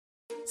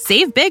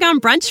Save big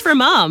on brunch for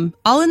mom,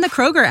 all in the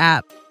Kroger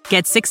app.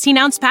 Get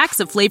 16-ounce packs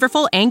of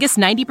flavorful Angus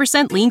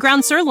 90% lean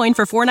ground sirloin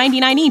for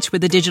 $4.99 each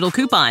with a digital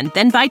coupon.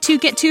 Then buy 2,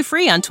 get 2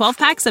 free on 12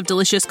 packs of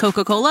delicious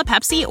Coca-Cola,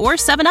 Pepsi, or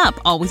 7-Up,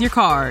 all with your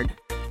card.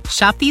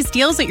 Shop these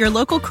deals at your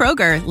local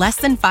Kroger, less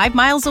than 5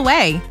 miles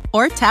away.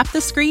 Or tap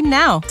the screen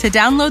now to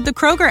download the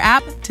Kroger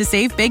app to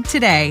save big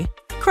today.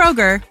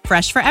 Kroger,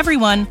 fresh for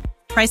everyone.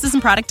 Prices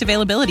and product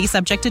availability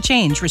subject to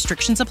change.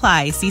 Restrictions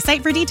apply. See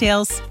site for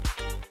details.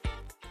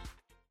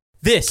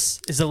 This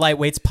is the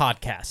Lightweights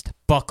Podcast.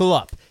 Buckle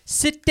up,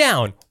 sit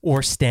down,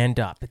 or stand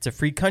up. It's a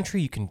free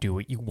country. You can do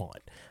what you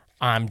want.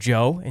 I'm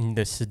Joe, and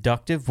the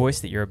seductive voice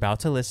that you're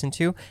about to listen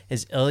to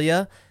is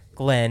Ilya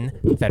Glenn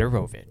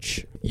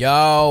Fedorovich.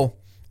 Yo,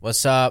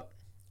 what's up,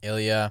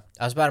 Ilya?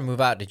 I was about to move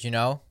out, did you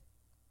know?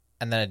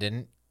 And then I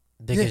didn't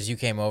because you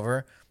came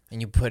over and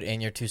you put in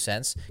your 2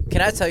 cents.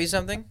 Can I tell you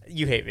something?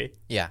 You hate me.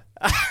 Yeah.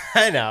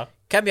 I know.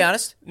 Can I be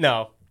honest?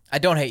 No. I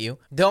don't hate you.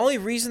 The only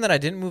reason that I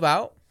didn't move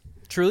out,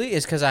 truly,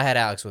 is because I had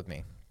Alex with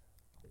me.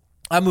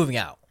 I'm moving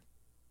out.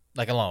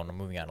 Like alone. I'm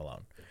moving out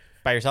alone.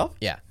 By yourself?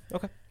 Yeah.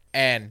 Okay.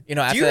 And, you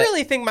know, after do you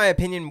really think my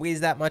opinion weighs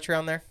that much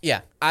around there?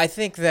 Yeah. I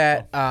think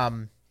that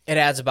it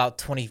adds about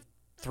 23%.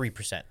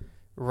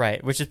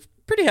 Right, which is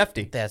pretty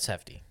hefty. That's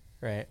hefty.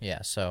 Right.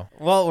 Yeah, so.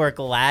 Well, we're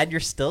glad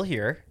you're still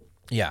here.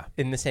 Yeah.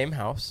 In the same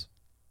house.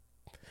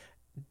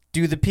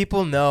 Do the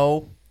people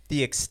know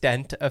the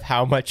extent of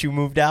how much you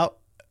moved out?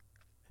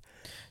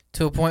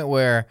 To a point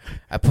where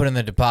I put in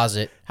the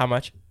deposit. How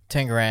much?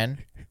 10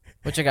 grand,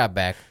 which I got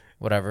back,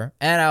 whatever.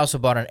 And I also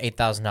bought an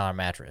 $8,000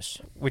 mattress.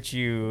 Which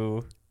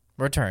you...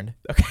 returned.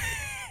 Okay.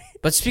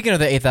 But speaking of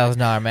the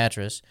 $8,000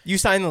 mattress. You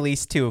signed the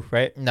lease too,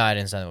 right? No, I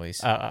didn't sign the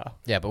lease.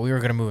 Yeah, but we were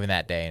going to move in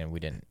that day, and we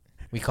didn't.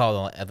 We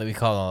called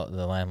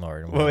the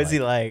landlord. And what was he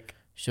like?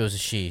 She was a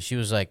she. She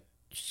was like,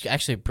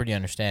 actually pretty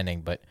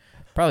understanding, but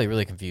probably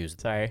really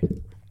confused. Sorry.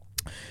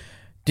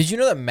 Did you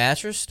know that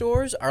mattress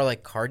stores are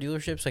like car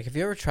dealerships? Like, have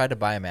you ever tried to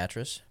buy a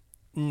mattress?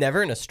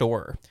 Never in a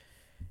store.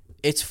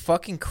 It's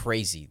fucking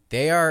crazy.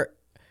 They're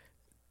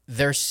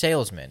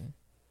salesmen,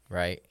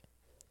 right?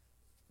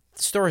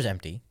 The store is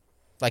empty.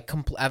 Like,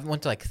 I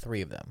went to like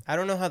 3 of them. I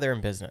don't know how they're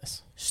in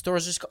business.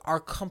 Stores just are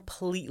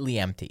completely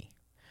empty.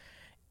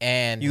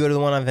 And you go to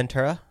the one on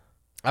Ventura?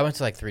 I went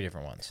to like 3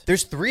 different ones.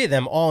 There's 3 of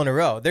them all in a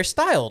row. They're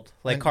styled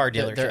like car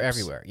dealerships. They're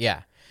everywhere,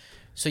 yeah.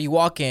 So you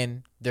walk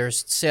in,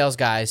 there's sales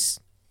guys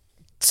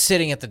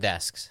sitting at the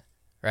desks,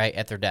 right?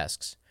 At their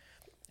desks.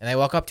 And they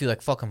walk up to you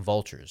like fucking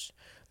vultures.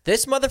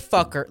 This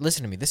motherfucker,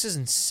 listen to me, this is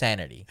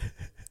insanity.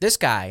 This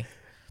guy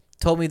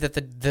told me that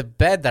the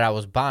bed that I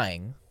was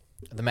buying,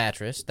 the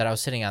mattress that I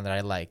was sitting on that I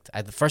liked,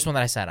 the first one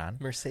that I sat on.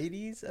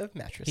 Mercedes of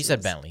mattresses. He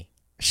said Bentley.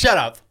 Shut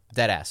up.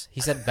 Dead ass.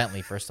 He said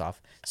Bentley first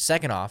off.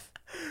 Second off,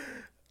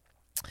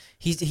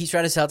 he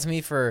tried to sell it to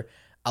me for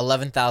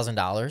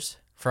 $11,000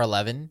 for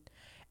 11,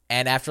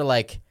 and after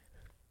like,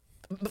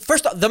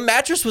 first off, the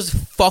mattress was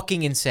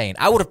fucking insane.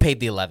 I would have paid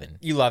the 11.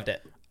 You loved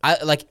it.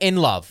 I like in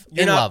love.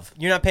 You're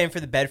not paying for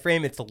the bed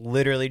frame. It's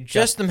literally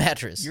just the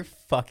mattress. You're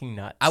fucking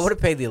nuts. I would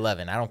have paid the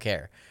 11. I don't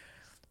care.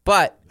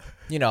 But,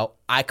 you know,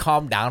 I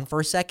calmed down for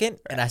a second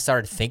and I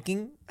started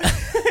thinking.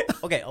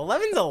 Okay,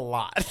 11's a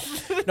lot.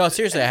 No,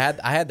 seriously, I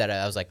had that.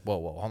 I was like,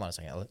 whoa, hold on a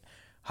second.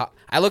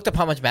 I looked up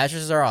how much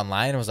mattresses are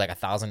online. It was like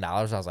 $1,000.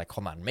 I was like,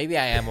 hold on, maybe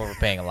I am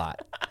overpaying a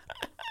lot.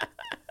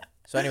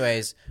 So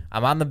anyways,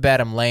 I'm on the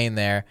bed. I'm laying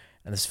there,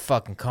 and this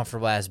fucking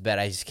comfortable ass bed.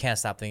 I just can't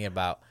stop thinking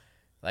about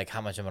like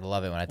how much I'm gonna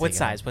love it when I take What it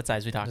size? home. What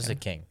size we talking? This is a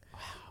king. Wow.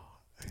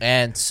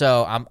 And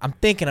so I'm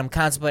thinking, I'm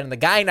contemplating. The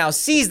guy now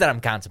sees that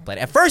I'm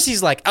contemplating. At first,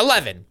 he's like,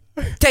 11.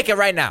 Take it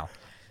right now.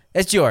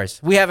 It's yours.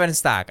 We have it in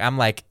stock. I'm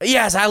like,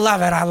 yes, I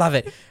love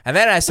it. And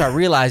then I start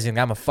realizing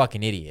I'm a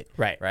fucking idiot.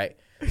 Right.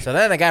 So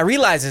then the guy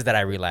realizes that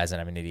I realize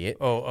that I'm an idiot.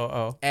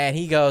 Oh. And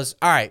he goes,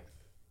 all right,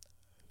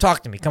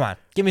 talk to me. Come on.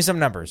 Give me some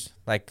numbers.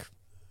 Like,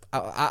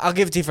 I'll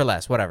give it to you for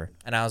less, whatever.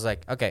 And I was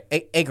like, okay,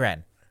 $8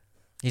 grand.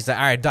 He's like,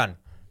 all right, done.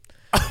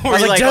 I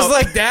was like, just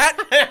like that?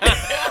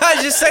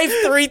 I just saved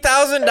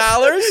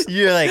 $3,000?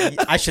 You're like,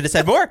 I should have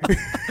said more.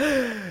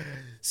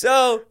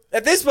 So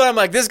at this point, I'm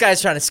like, this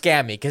guy's trying to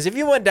scam me. Because if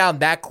you went down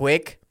that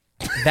quick,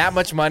 that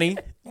much money,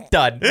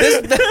 done.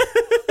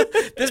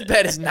 This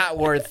bed is not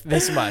worth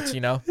this much,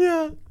 you know?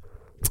 Yeah.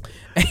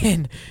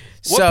 And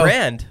what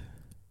brand?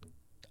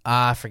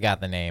 I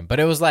forgot the name.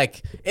 But I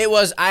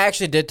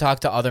actually did talk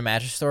to other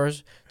mattress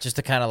stores just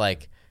to kind of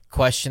like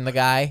question the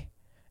guy.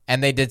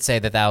 And they did say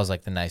that was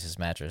like the nicest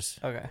mattress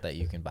that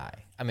you can buy.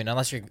 I mean,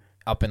 unless you're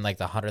up in like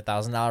the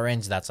 $100,000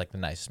 range, that's like the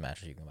nicest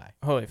mattress you can buy.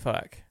 Holy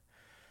fuck.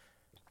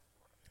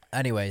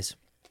 Anyways,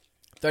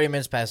 30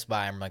 minutes passed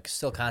by. I'm like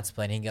still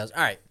contemplating. He goes,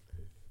 all right,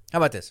 how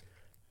about this?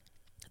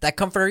 That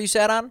comforter you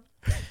sat on,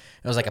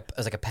 it was like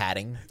a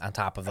padding on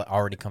top of the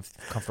already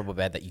comfortable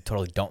bed that you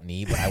totally don't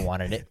need, but I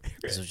wanted it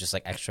because it was just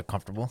like extra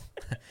comfortable.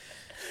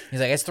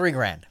 He's like, it's $3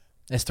 grand.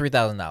 It's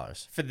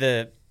 $3,000 for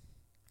the.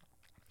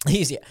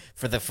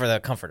 For the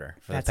comforter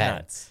for That's the padding.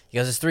 Nuts. He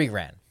goes, it's $3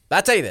 grand. But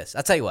I'll tell you this.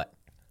 I'll tell you what.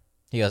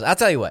 He goes, I'll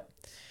tell you what.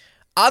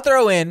 I'll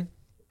throw in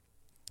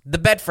the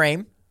bed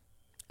frame,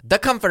 the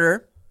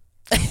comforter,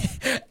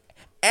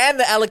 and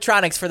the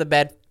electronics for the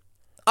bed,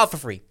 all for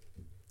free.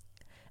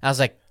 I was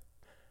like,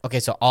 okay,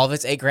 so all of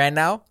it's $8,000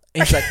 now?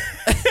 And he's like,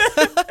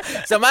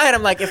 so in my head,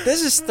 I'm like, if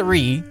this is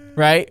 3,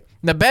 right?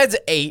 And the bed's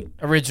 8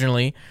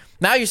 originally.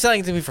 Now you're selling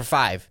it to me for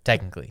 5,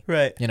 technically.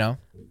 Right. You know?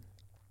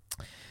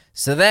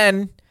 So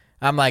then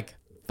I'm like,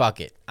 fuck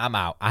it. I'm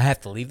out. I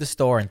have to leave the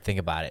store and think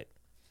about it.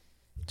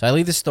 So I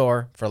leave the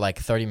store for like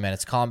 30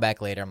 minutes, call him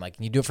back later. I'm like,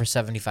 can you do it for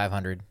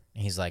 $7,500? And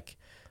he's like,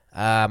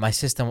 my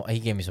system, he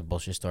gave me some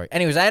bullshit story.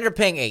 Anyways, I ended up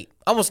paying 8,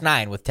 almost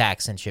 9 with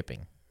tax and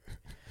shipping.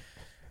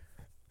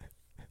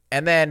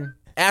 And then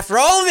after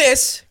all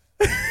this,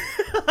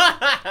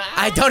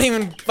 I don't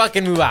even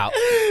fucking move out.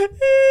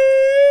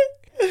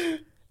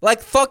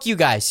 Like, fuck you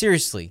guys,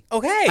 seriously.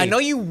 Okay. I know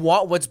you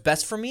want what's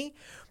best for me,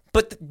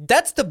 but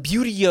that's the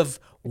beauty of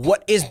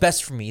what is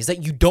best for me, is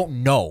that you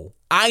don't know.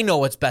 I know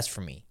what's best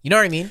for me. You know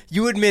what I mean?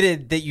 You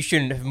admitted that you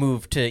shouldn't have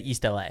moved to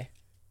East LA.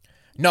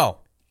 No.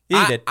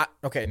 Yeah, you did.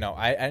 Okay, no,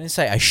 I didn't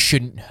say I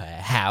shouldn't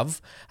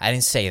have. I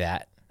didn't say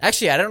that.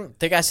 Actually, I don't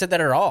think I said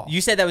that at all. You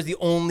said that was the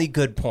only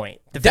good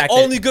point. The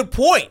only good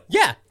point.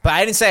 Yeah. But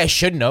I didn't say I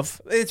shouldn't have.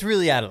 It's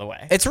really out of the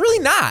way. It's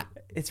really not.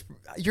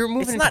 You're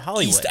moving It's into not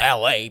Hollywood. East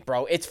LA,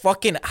 bro. It's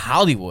fucking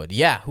Hollywood.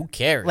 Yeah, who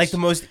cares? Like the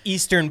most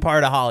eastern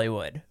part of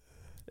Hollywood.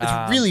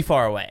 It's really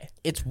far away.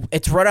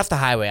 It's right off the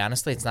highway.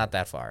 Honestly, it's not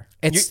that far.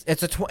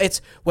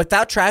 It's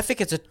without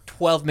traffic. It's a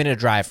 12-minute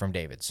drive from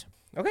David's.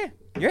 Okay.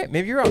 You're right.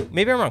 Maybe you're wrong.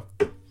 Maybe I'm wrong.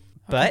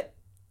 But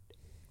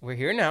we're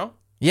here now.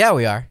 Yeah,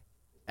 we are.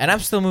 And I'm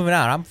still moving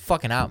out. I'm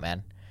fucking out,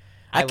 man.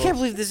 I will- can't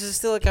believe this is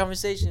still a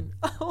conversation.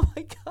 Oh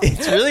my god.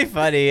 It's really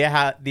funny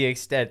how the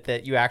extent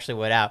that you actually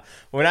went out.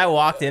 When I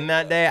walked in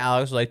that day,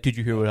 Alex was like, "Did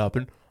you hear what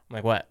happened?" I'm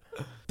like, "What?"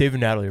 Dave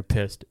and Natalie are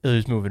pissed.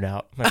 Ilya's moving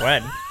out. I'm like,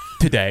 "When?"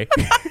 Today.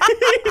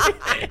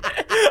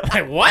 I'm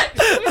like, what?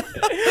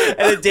 And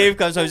then Dave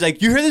comes home. He's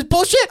like, "You hear this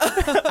bullshit?"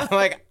 I'm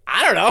like,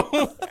 "I don't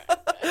know."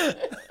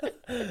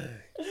 I'm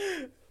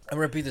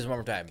gonna repeat this one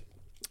more time.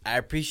 I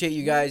appreciate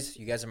you guys.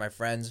 You guys are my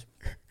friends.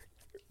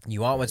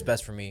 You want what's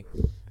best for me,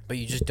 but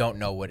you just don't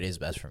know what is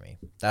best for me.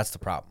 That's the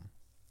problem.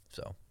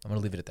 So I'm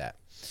gonna leave it at that.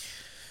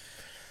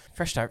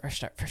 Fresh start.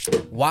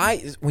 Why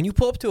when you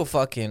pull up to a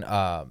fucking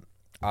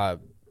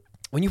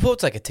when you pull up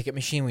to like a ticket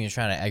machine when you're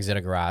trying to exit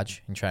a garage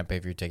and try and pay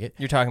for your ticket,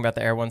 You're talking about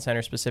the Air One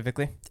Center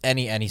specifically?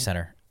 any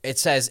center, it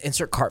says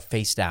insert cart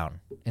face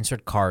down.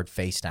 Insert card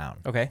face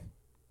down. Okay.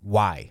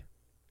 Why?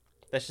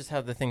 That's just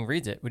how the thing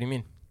reads it. What do you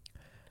mean?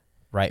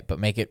 Right, but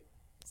make it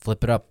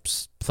flip it up,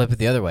 flip it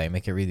the other way,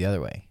 make it read the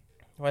other way.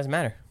 Why does it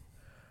matter?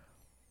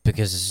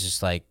 Because it's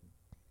just like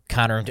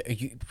counter.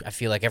 I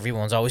feel like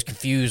everyone's always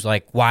confused.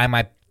 Like, why am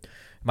I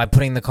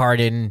putting the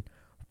card in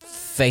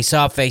face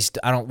up, face?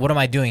 What am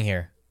I doing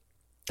here?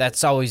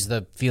 That's always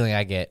the feeling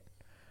I get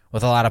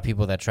with a lot of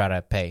people that try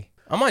to pay.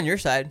 I'm on your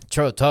side.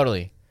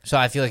 Totally. So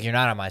I feel like you're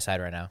not on my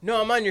side right now.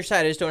 No, I'm on your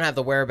side. I just don't have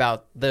the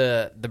whereabout,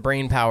 the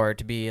brain power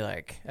to be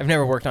like. I've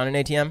never worked on an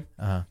ATM,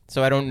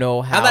 so I don't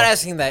know how. I'm not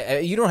asking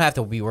that. You don't have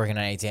to be working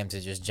on ATM to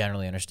just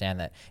generally understand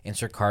that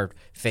insert card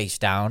face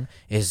down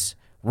is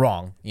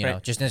wrong. You know,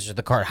 just insert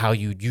the card how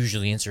you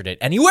usually insert it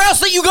anywhere else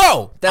that you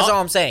go. That's all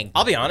I'm saying.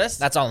 I'll be honest.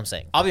 That's all I'm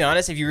saying. I'll be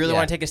honest. If you really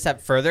want to take a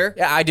step further,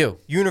 Yeah, I do.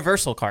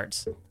 universal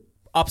cards,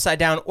 upside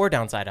down or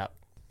downside up.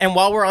 And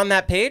while we're on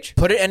that page,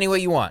 Put it any way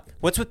you want.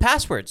 what's with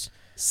passwords?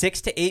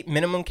 6 to 8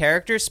 minimum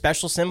characters,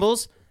 special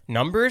symbols,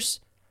 numbers.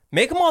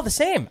 Make them all the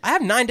same. I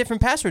have 9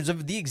 different passwords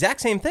of the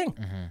exact same thing.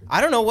 I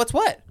don't know what's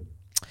what.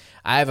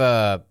 I have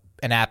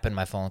an app in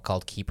my phone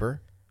called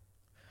Keeper,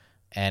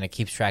 and it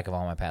keeps track of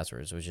all my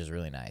passwords, which is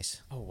really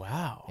nice. Oh,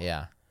 wow.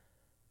 Yeah.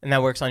 And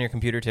that works on your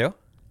computer too?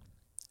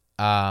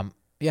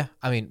 Yeah.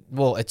 I mean,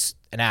 well, it's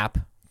an app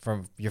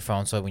from your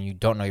phone, so when you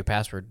don't know your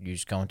password, you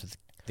just go into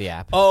the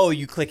app. Oh,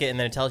 you click it and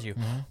then it tells you.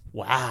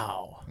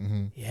 Wow.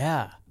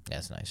 Yeah. Yeah,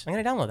 it's nice. I'm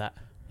going to download that.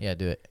 Yeah,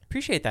 do it.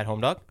 Appreciate that,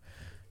 Home Dog.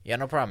 Yeah,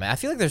 no problem, man. I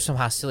feel like there's some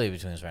hostility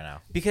between us right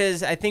now.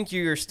 Because I think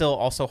you're still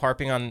also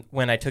harping on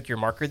when I took your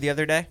marker the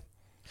other day.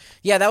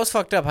 Yeah, that was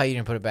fucked up how you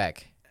didn't put it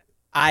back.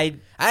 I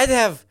had to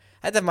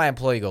have my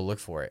employee go look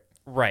for it.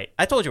 Right.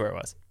 I told you where it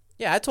was.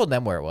 Yeah, I told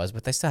them where it was,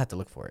 but they still had to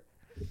look for it.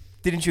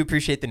 Didn't you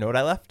appreciate the note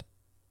I left?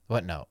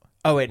 What note?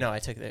 Oh, wait, no. I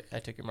took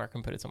your marker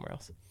and put it somewhere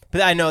else.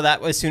 But I know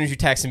that as soon as you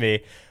texted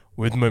me,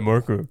 with my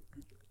marker.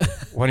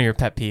 One of your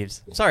pet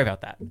peeves. Sorry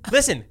about that.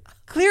 Listen,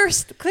 clear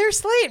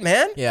slate,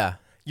 man. Yeah.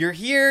 You're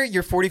here.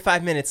 You're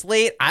 45 minutes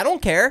late. I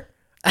don't care.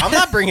 I'm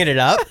not bringing it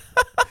up.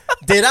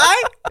 Did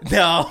I?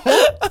 No.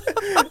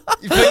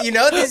 But you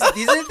know, these are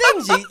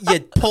the things. You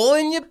pull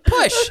and you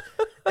push.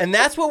 And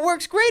that's what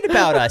works great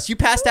about us. You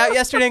passed out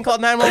yesterday and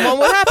called 911.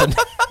 What happened?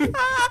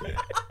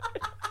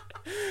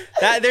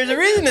 There's a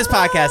reason this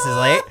podcast is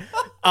late.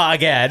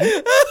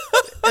 Again.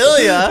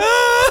 Ilya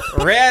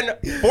ran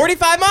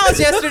 45 miles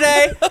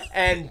yesterday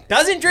and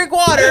doesn't drink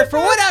water for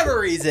whatever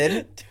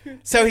reason.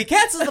 So he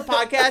cancels the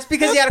podcast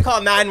because he had to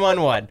call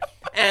 911.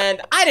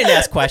 And I didn't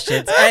ask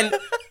questions. And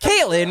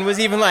Caitlin was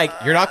even like,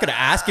 "You're not going to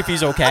ask if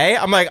he's okay?"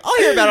 I'm like, "I'll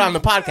hear about it on the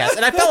podcast."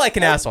 And I felt like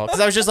an asshole because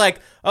I was just like,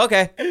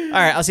 "Okay, all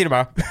right, I'll see you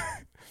tomorrow."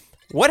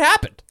 What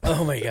happened?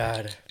 Oh my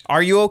god.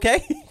 Are you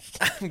okay?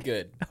 I'm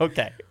good.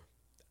 Okay.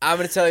 I'm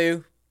going to tell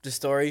you the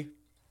story.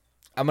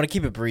 I'm going to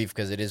keep it brief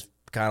because it is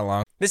kind of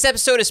long. This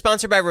episode is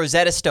sponsored by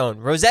Rosetta Stone.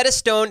 Rosetta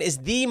Stone is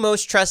the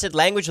most trusted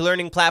language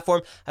learning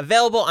platform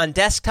available on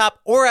desktop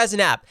or as an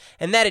app,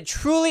 and that it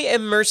truly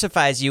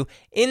immersifies you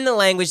in the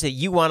language that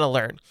you want to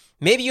learn.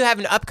 Maybe you have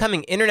an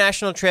upcoming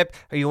international trip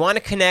or you want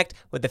to connect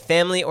with a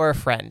family or a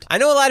friend. I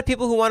know a lot of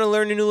people who want to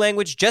learn a new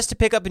language just to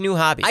pick up a new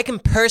hobby. I can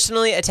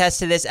personally attest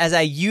to this as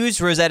I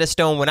used Rosetta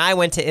Stone when I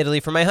went to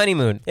Italy for my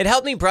honeymoon. It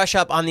helped me brush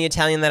up on the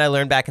Italian that I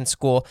learned back in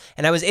school,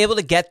 and I was able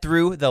to get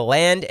through the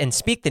land and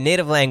speak the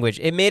native language.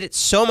 It made it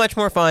so much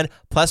more fun,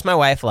 plus my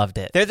wife loved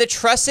it. They're the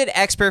trusted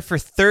expert for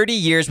 30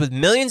 years with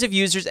millions of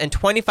users and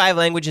 25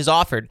 languages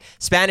offered.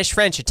 Spanish,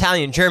 French,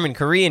 Italian, German,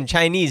 Korean,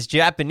 Chinese,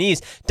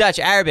 Japanese, Dutch,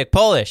 Arabic,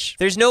 Polish.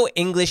 There's no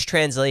English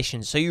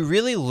translation, so you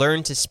really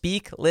learn to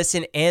speak,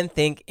 listen, and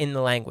think in the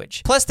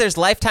language. Plus, there's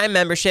lifetime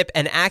membership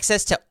and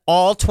access to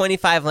all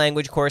 25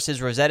 language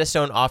courses Rosetta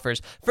Stone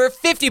offers for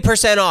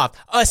 50% off.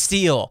 A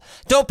steal.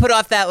 Don't put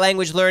off that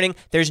language learning.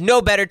 There's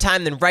no better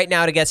time than right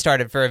now to get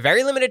started. For a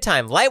very limited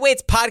time,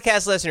 Lightweight's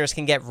podcast listeners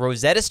can get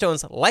Rosetta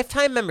Stone's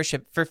lifetime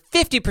membership for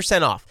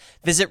 50% off.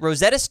 Visit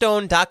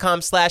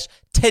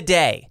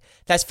rosettastone.com/today.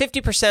 That's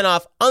 50%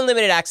 off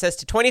unlimited access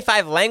to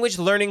 25 language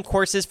learning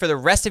courses for the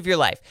rest of your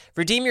life.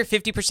 Redeem your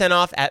 50%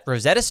 off at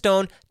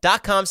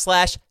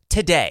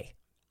rosettastone.com/today.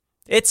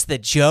 It's the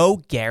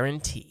Joe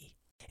guarantee.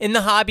 In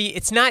the hobby,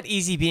 it's not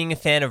easy being a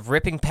fan of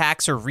ripping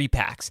packs or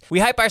repacks. We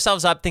hype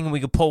ourselves up thinking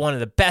we could pull one of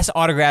the best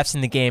autographs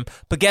in the game,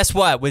 but guess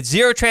what? With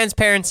zero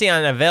transparency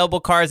on available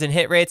cards and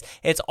hit rates,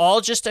 it's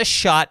all just a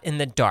shot in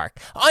the dark.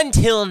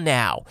 Until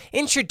now.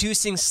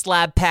 Introducing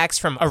slab packs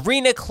from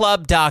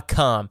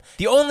arenaclub.com,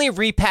 the only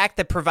repack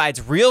that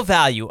provides real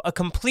value, a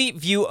complete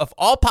view of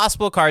all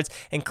possible cards,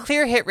 and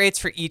clear hit rates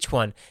for each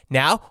one.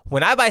 Now,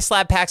 when I buy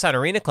slab packs on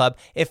Arena Club,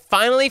 it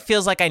finally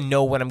feels like I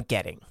know what I'm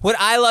getting. What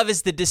I love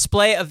is the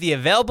display of the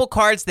available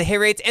cards, the hit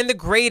rates, and the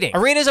grading.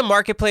 Arena is a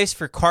marketplace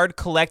for card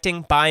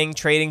collecting, buying,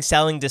 trading,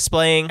 selling,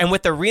 displaying, and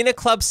with Arena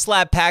Club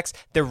slab packs,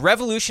 they're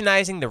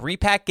revolutionizing the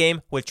repack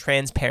game with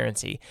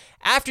transparency.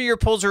 After your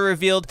pulls are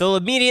revealed, they'll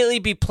immediately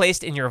be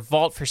placed in your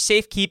vault for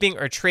safekeeping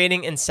or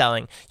trading and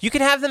selling. You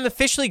can have them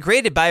officially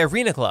graded by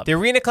Arena Club. The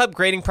Arena Club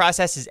grading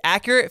process is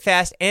accurate,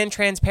 fast, and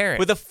transparent,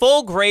 with a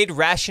full grade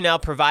rationale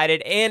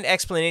provided and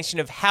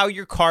explanation of how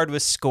your card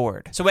was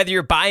scored. So whether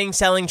you're buying,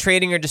 selling,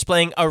 trading, or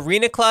displaying,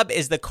 Arena Club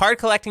is the card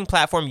collecting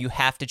platform you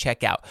have to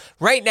check out.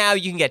 Right now,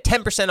 you can get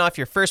 10% off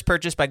your first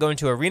purchase by going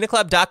to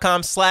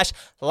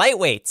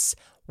arenaclub.com/lightweights.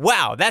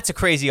 Wow, that's a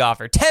crazy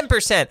offer.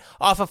 10%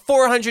 off a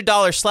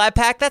 $400 slab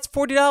pack. That's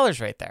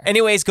 $40 right there.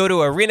 Anyways, go to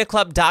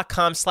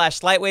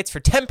arenaclub.com/lightweights for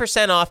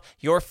 10% off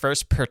your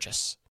first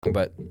purchase.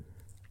 But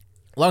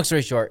long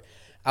story short,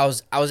 I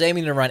was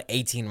aiming to run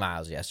 18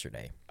 miles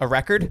yesterday. A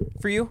record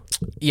for you?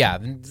 Yeah,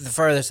 the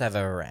furthest I've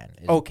ever ran.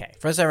 Okay.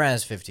 Furthest I ran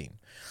is 15.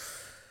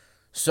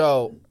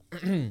 So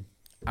I'm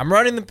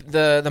running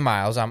the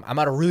miles. I'm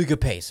at a really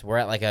good pace. I'm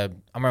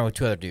running with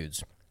two other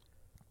dudes.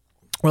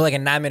 We're like a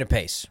 9-minute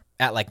pace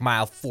at like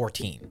mile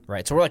 14,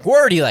 right? So we're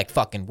already like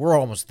we're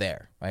almost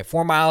there, right?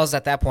 4 miles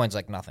at that point is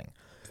like nothing.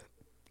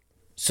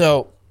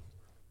 So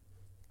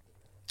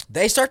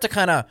they start to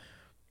kind of,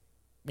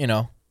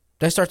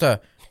 they start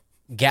to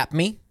gap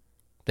me.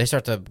 They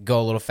start to go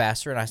a little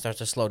faster and I start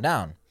to slow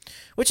down,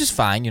 which is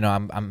fine.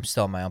 I'm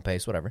still at my own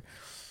pace, whatever.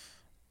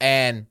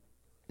 And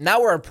now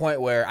we're at a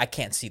point where I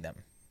can't see them.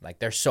 Like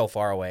they're so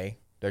far away.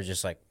 They're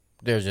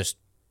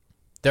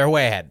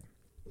way ahead.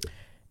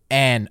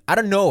 And out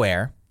of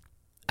nowhere,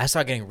 I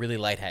start getting really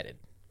lightheaded.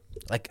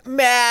 Like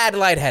mad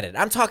lightheaded.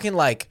 I'm talking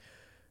like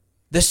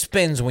the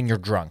spins when you're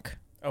drunk.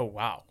 Oh,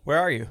 wow. Where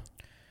are you?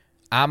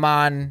 I'm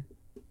on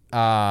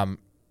La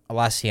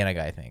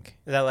Cienega, I think.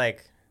 Is that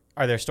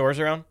are there stores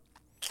around?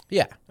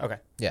 Yeah. Okay.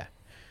 Yeah.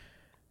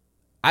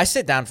 I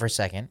sit down for a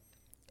second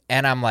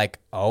and I'm like,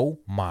 oh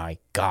my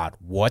God,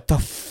 what the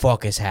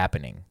fuck is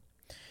happening?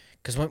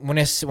 Because when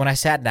I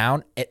sat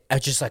down, it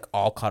just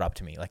all caught up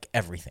to me, like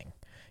everything.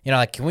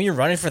 When you're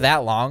running for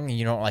that long and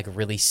you don't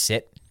really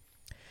sit,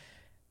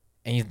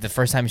 and the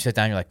first time you sit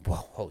down, you're like, whoa,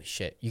 holy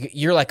shit.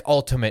 You're like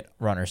ultimate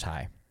runner's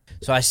high.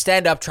 So I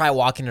stand up, try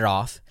walking it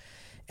off,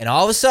 and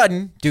all of a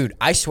sudden, dude,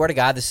 I swear to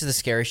God, this is the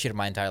scariest shit of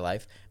my entire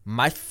life.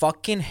 My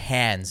fucking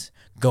hands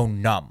go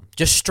numb.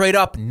 Just straight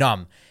up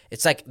numb.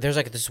 It's like there's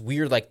this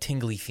weird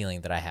tingly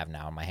feeling that I have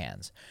now in my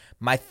hands.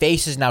 My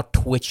face is now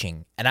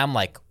twitching, and I'm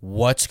like,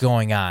 what's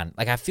going on?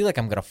 I feel like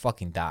I'm going to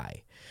fucking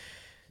die.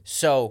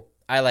 So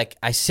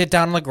I sit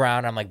down on the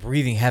ground. I'm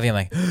breathing heavy.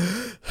 I'm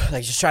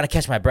just trying to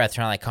catch my breath,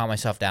 trying to calm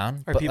myself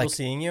down. Are people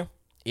seeing you?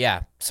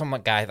 Yeah. Some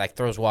guy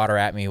throws water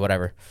at me,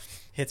 whatever.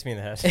 Hits me in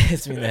the head.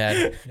 Hits me in the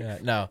head. Yeah,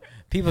 no.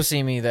 People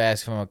see me. They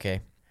ask if I'm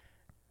okay.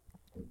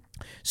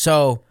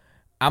 So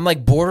I'm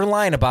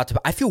borderline about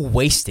to. I feel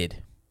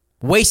wasted.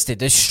 Wasted.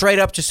 Just straight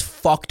up just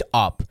fucked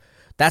up.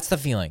 That's the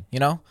feeling,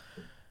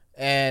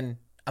 And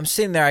I'm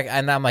sitting there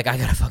and I'm like, I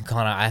gotta fucking call.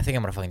 I think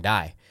I'm gonna fucking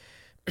die.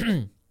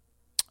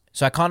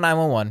 So I call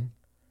 911.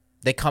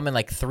 They come in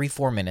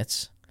 3-4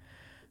 minutes.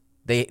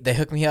 They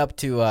hook me up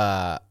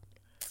to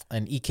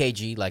an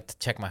EKG, like to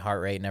check my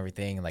heart rate and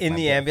everything. Like In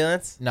the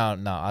ambulance? No,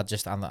 I'll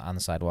just on the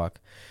sidewalk.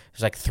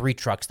 There's like 3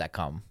 trucks that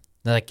come.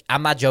 They're like,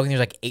 I'm not joking. There's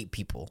like 8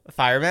 people. A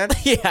fireman?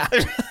 Yeah.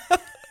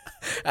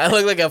 I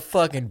look like a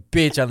fucking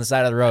bitch on the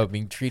side of the road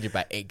being treated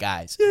by 8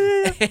 guys.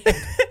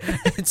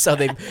 And so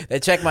they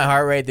check my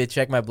heart rate. They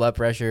check my blood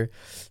pressure.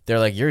 They're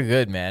like, you're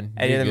good, man.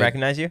 Any of them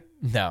recognize you?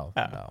 No.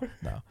 I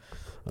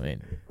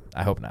mean,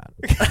 I hope not.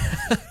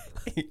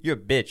 You're a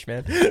bitch,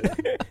 man.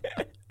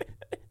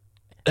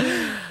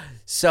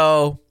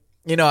 So,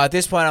 at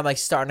this point, I'm like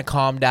starting to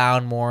calm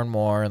down more and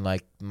more. And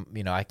like,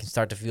 I can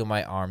start to feel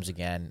my arms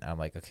again. I'm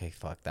like, okay,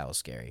 fuck, that was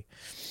scary.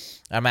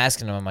 I'm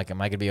asking them, I'm like,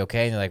 am I going to be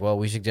okay? And they're like, well,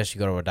 we suggest you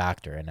go to a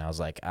doctor. And I was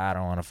like, I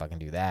don't want to fucking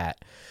do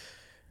that,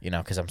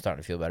 because I'm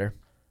starting to feel better.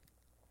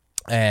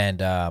 And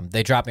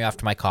they drop me off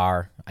to my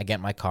car. I get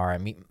in my car.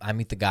 I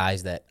meet the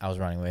guys that I was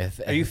running with.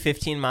 Are you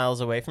 15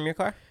 miles away from your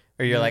car?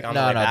 Or you're like on the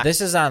way back? No,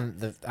 this is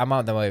I'm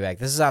on the way back.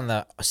 This is on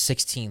the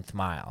 16th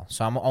mile.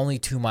 So I'm only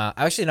 2 miles.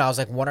 Actually, no, I was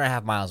like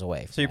 1.5 miles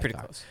away. So you're pretty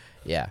close.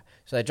 Yeah.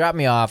 So they drop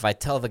me off. I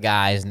tell the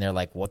guys, and they're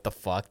like, what the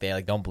fuck? They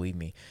like don't believe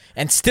me.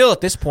 And still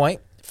at this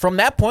point, from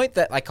that point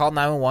that I called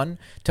 911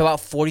 to about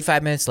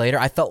 45 minutes later,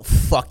 I felt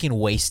fucking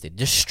wasted.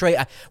 Just straight.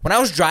 When I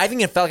was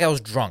driving, it felt like I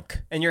was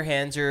drunk. And your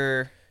hands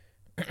are...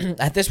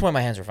 At this point,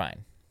 my hands were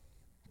fine.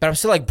 But I'm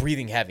still like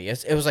breathing heavy.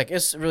 It's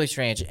really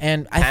strange.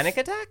 And Panic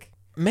attack?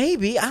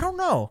 Maybe. I don't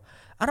know.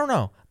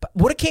 But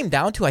what it came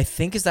down to, I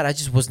think, is that I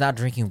just was not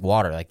drinking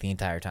water like the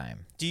entire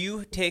time. Do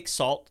you take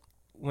salt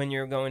when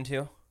you're going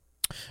to?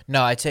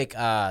 No, I take,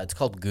 it's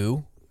called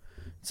goo.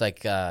 It's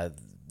like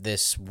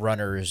this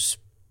runner's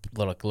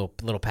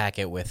little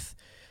packet with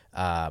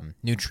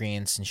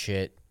nutrients and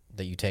shit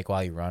that you take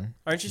while you run.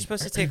 Aren't you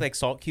supposed to take like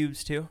salt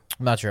cubes too?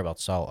 I'm not sure about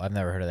salt. I've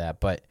never heard of that,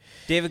 but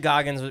David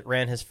Goggins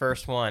ran his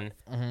first one,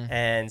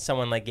 and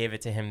someone like gave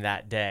it to him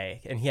that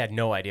day, and he had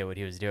no idea what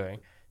he was doing.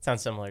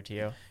 Sounds similar to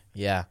you.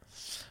 yeah.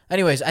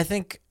 Anyways, I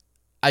think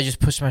I just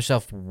pushed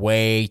myself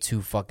way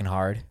too fucking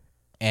hard,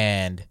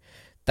 and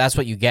that's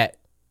what you get,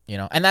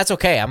 and that's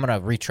okay. I'm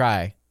gonna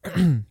retry.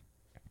 I'm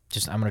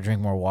gonna drink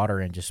more water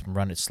and just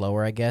run it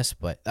slower, I guess.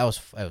 But it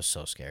was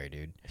so scary,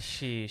 dude.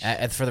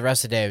 Sheesh. For the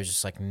rest of the day, it was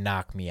just like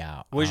knock me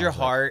out. Was your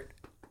heart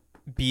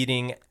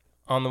beating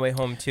on the way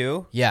home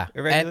too? Yeah.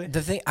 Irregularly? And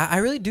the thing, I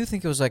really do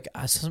think it was like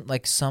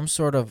some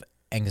sort of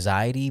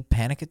anxiety,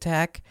 panic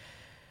attack.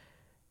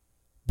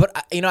 But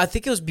I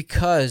think it was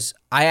because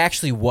I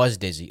actually was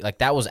dizzy. Like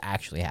that was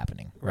actually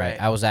happening, right?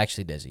 I was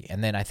actually dizzy,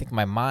 and then I think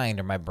my mind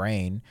or my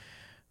brain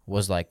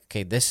was like,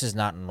 okay, this is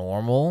not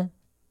normal.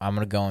 I'm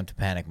gonna go into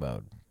panic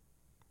mode.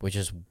 Which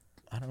is,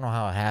 I don't know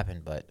how it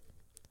happened, but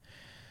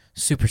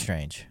super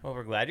strange. Well,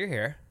 we're glad you're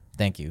here.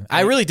 Thank you.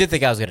 I really did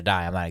think I was going to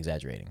die. I'm not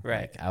exaggerating.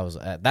 Right. Like, I was.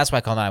 That's why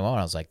I called 911.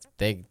 I was like,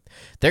 they're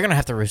going to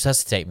have to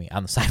resuscitate me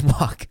on the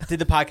sidewalk. Did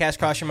the podcast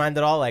cross your mind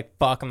at all? Like,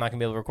 fuck, I'm not going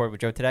to be able to record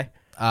with Joe today?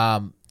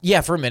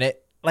 Yeah, for a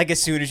minute. Like,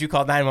 as soon as you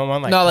called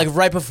 911? No, like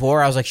right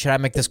before, I was like, should I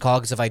make this call?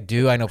 Because if I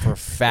do, I know for a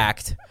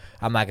fact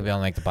I'm not going to be able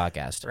to make the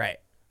podcast. Right.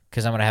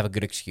 Because I'm going to have a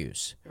good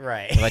excuse.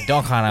 Right. If I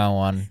don't call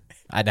 911,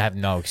 I'd have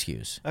no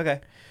excuse.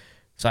 Okay.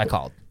 So I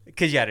called.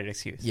 Because you had an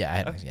excuse. Yeah, I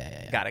had, Okay.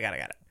 yeah. Got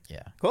it.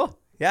 Yeah. Cool.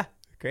 Yeah.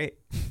 Great.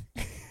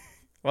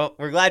 Well,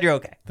 we're glad you're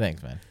okay.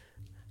 Thanks, man.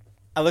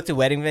 I looked at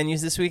wedding venues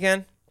this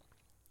weekend.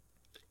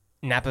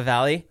 Napa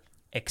Valley,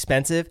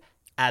 expensive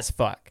as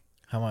fuck.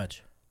 How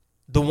much?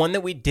 The one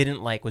that we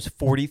didn't like was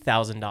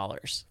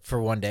 $40,000.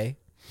 For one day?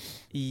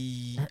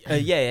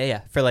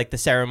 Yeah. For like the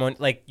ceremony.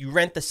 Like you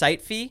rent the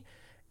site fee,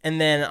 and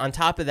then on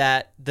top of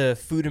that, the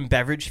food and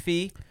beverage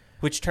fee,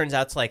 which turns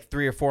out to like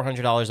 $300 or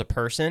 $400 a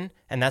person,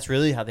 and that's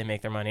really how they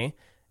make their money.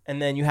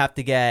 And then you have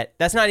to get,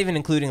 that's not even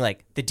including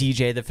like the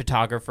DJ, the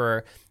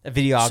photographer, a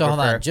videographer. So hold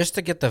on, just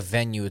to get the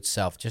venue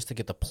itself, just to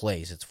get the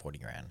place, it's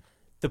 $40,000.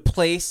 The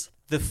place,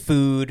 the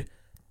food,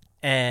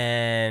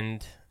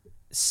 and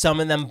some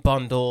of them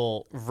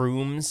bundle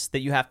rooms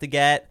that you have to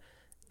get,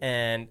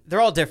 and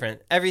they're all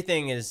different.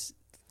 Everything is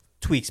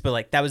tweaks, but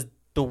like that was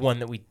the one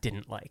that we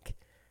didn't like.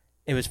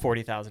 It was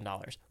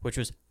 $40,000, which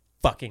was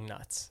fucking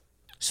nuts.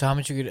 So how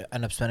much you could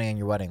end up spending on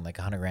your wedding? Like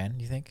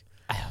 $100,000? You think?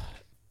 I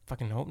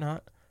fucking hope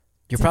not.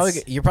 You're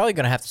probably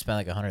gonna have to spend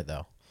like $100,000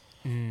 though.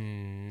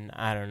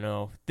 I don't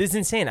know. This is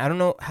insane. I don't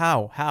know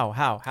how.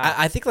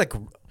 I think like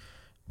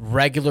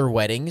regular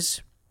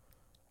weddings,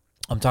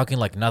 I'm talking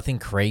like nothing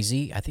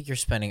crazy. I think you're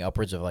spending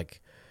upwards of like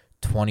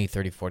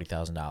 $20,000, $30,000,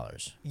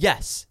 $40,000.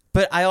 Yes,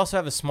 but I also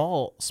have a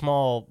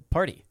small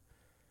party.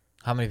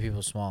 How many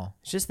people small?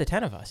 It's just the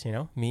 10 of us.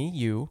 Me,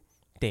 you,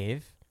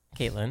 Dave,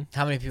 Caitlin.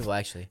 How many people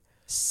actually?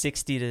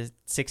 50.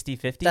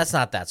 That's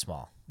not that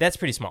small. That's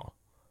pretty small.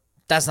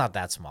 That's not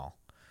that small.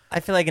 I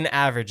feel like an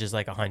average is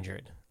like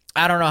 100.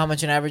 I don't know how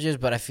much an average is,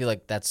 but I feel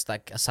like that's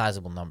like a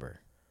sizable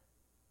number.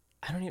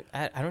 I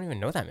don't even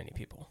know that many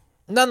people.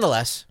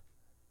 Nonetheless,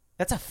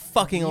 that's a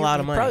fucking a lot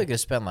of money. You're probably gonna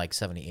spend like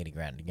 $70,000,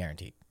 $80,000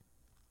 guaranteed.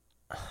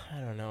 I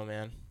don't know,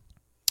 man.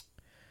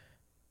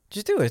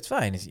 Just do it. It's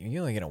fine. You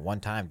only get it one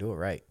time. Do it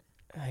right.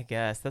 I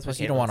guess that's what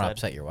you don't want to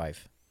upset your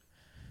wife.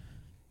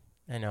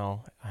 I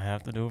know. I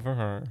have to do it for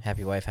her.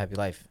 Happy wife, happy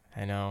life.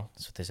 I know.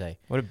 That's what they say.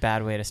 What a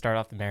bad way to start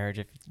off the marriage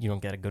if you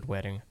don't get a good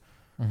wedding.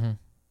 Mm-hmm.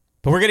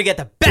 But we're going to get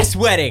the best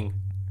wedding.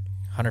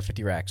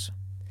 150 racks.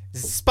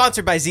 This is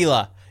sponsored by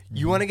Zila.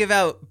 You want to give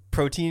out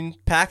protein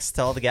packs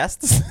to all the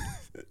guests?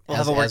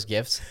 As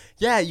gifts.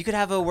 Yeah, you could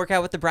have a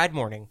workout with the bride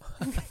morning.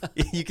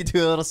 You could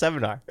do a little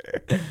seminar.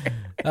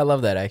 I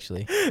love that,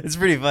 actually. It's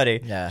pretty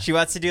funny. Yeah. She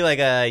wants to do like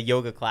a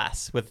yoga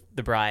class with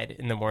the bride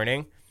in the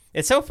morning.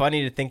 It's so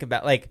funny to think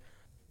about, like,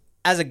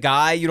 as a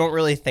guy, you don't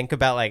really think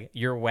about like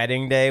your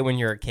wedding day when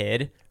you're a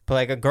kid, but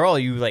like a girl,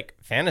 you like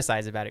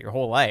fantasize about it your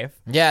whole life.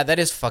 Yeah, that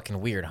is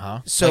fucking weird,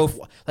 huh? So,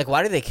 like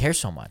why do they care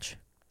so much?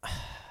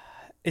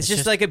 It's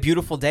just like a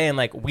beautiful day, and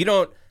like we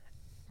don't.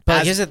 But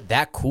like, is it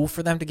that cool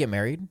for them to get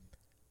married?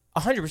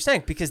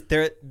 100%, because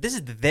this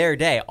is their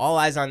day. All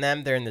eyes on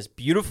them. They're in this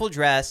beautiful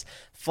dress,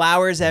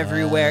 flowers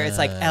everywhere. It's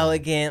like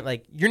elegant.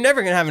 Like you're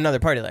never gonna have another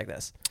party like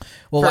this.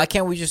 Well, why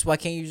can't you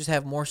just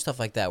have more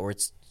stuff like that where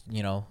it's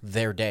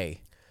their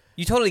day?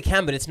 You totally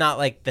can, but it's not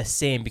like the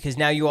same, because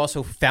now you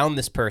also found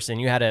this person.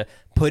 You had to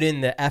put in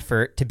the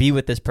effort to be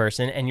with this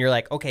person, and you're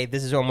like, okay,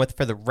 this is who I'm with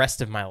for the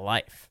rest of my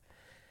life.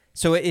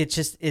 So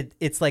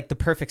it's like the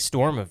perfect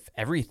storm of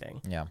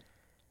everything. Yeah.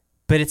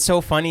 But it's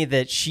so funny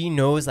that she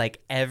knows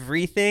like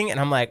everything, and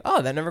I'm like,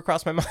 oh, that never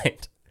crossed my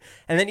mind.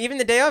 And then even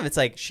the day of, it's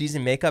like she's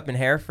in makeup and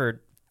hair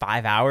for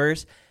 5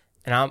 hours,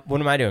 and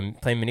what am I doing?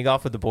 Playing mini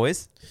golf with the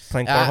boys?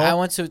 Playing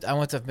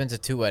cornhole? I've been to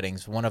 2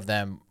 weddings. One of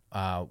them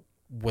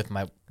with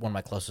one of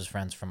my closest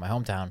friends from my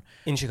hometown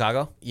In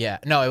Chicago? Yeah,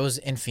 no, it was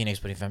in Phoenix,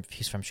 but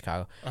he's from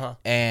Chicago.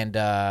 And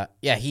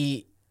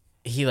he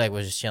like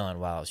was just chilling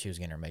while she was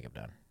getting her makeup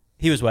done.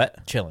 He was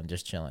what? Chilling,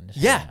 just chilling.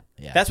 Yeah,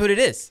 that's what it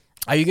is.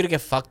 Are you gonna get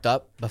fucked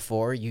up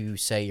before you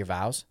say your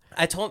vows?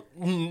 I told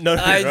no.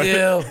 I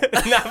do.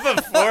 Not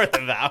before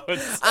the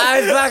vows.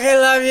 I fucking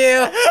love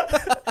you.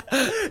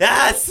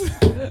 Yes.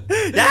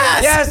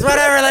 Yes,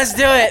 whatever. Let's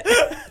do it.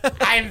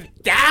 I'm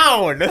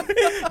down.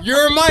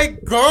 You're my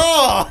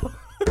girl.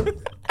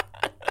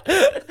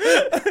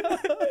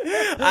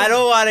 I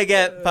don't want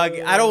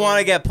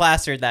to get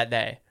plastered that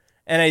day,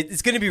 and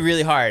it's going to be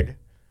really hard.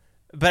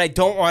 But I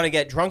don't want to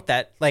get drunk.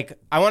 I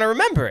want to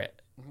remember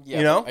it. Yeah,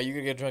 you know? Are you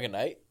gonna get drunk at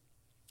night?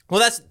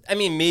 Well,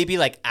 maybe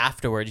like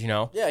afterwards. You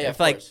know? Yeah. If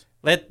like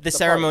let the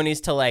ceremonies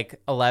till like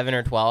 11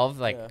 or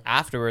 12,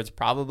 afterwards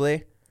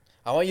probably.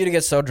 I want you to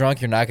get so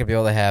drunk you're not gonna be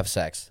able to have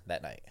sex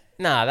that night.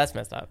 Nah, that's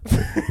messed up.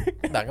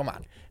 No, come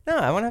on. No,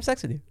 I want to have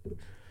sex with you.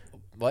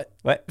 What?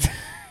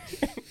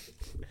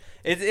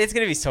 It's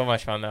gonna be so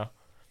much fun though.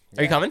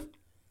 Are you coming?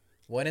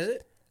 When is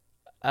it?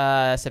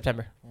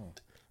 September.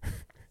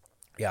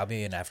 Yeah, I'll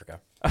be in Africa.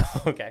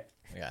 Okay.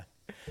 Yeah.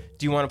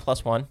 Do you want a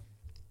 +1?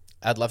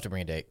 I'd love to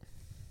bring a date.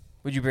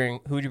 Who would you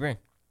bring?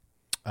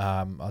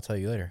 I'll tell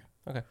you later.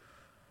 Okay.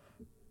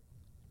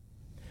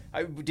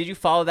 Did you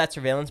follow that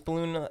surveillance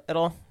balloon at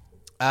all?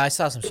 I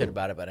saw some shit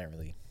about it, but I didn't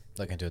really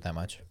look into it that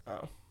much.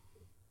 Oh.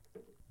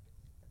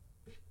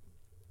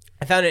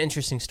 I found an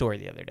interesting story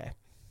the other day.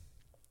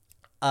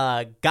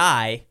 A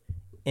guy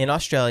in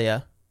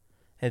Australia,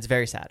 and it's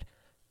very sad.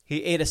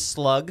 He ate a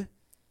slug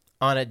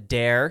on a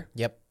dare.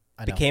 Yep,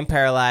 I know. Became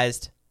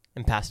paralyzed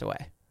and passed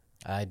away.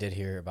 I did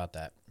hear about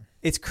that.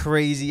 It's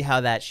crazy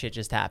how that shit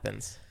just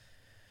happens.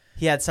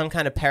 He had some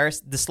kind of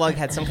the slug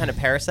had some kind of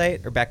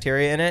parasite or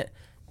bacteria in it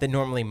that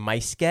normally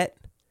mice get,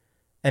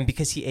 and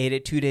because he ate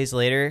it 2 days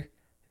later,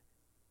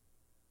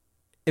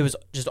 it was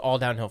just all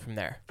downhill from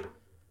there.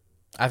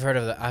 I've heard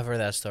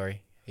that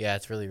story. Yeah,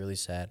 it's really, really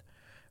sad.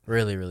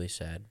 Really, really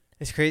sad.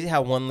 It's crazy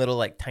how one little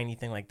like tiny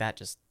thing like that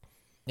just...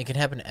 It can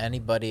happen to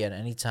anybody at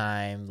any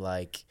time.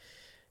 Like,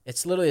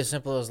 it's literally as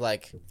simple as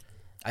like,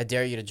 I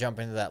dare you to jump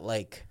into that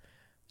lake.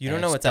 You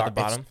don't know what's at the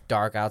bottom. It's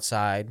dark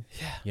outside.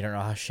 Yeah. You don't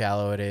know how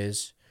shallow it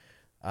is.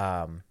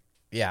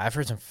 Yeah, I've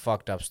heard some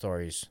fucked up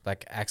stories,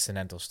 like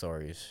accidental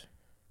stories.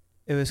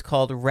 It was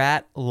called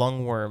rat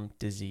lungworm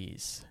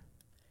disease.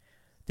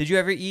 Did you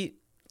ever eat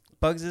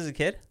bugs as a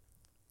kid?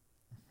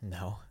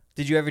 No.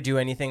 Did you ever do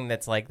anything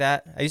that's like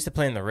that? I used to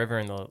play in the river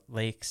and the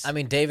lakes. I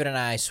mean, David and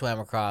I swam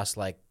across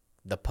like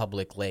the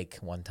public lake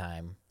one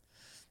time.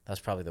 That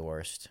was probably the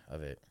worst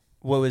of it.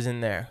 What was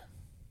in there?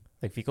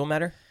 Like fecal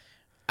matter?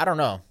 I don't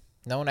know.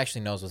 No one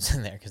actually knows what's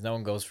in there because no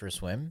one goes for a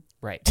swim.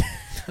 Right.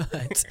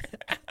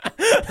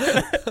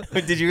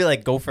 Did you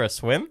like go for a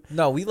swim?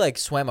 No, we like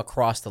swam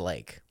across the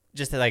lake.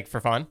 Just to, like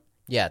for fun?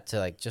 Yeah, to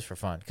like just for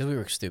fun because we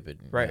were stupid,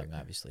 right? Young,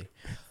 obviously.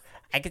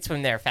 I could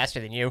swim there faster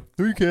than you.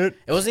 No, you can't.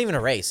 It wasn't even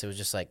a race. It was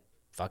just like,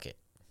 fuck it,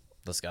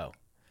 let's go.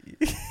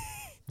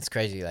 It's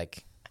crazy.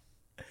 Like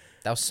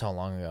that was so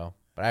long ago,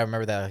 but I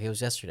remember that like, it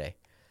was yesterday.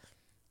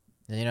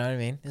 You know what I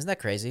mean? Isn't that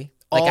crazy?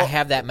 Like I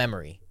have that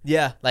memory.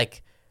 Yeah.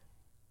 Like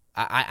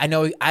I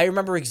know. I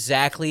remember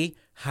exactly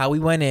how we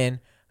went in,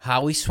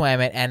 how we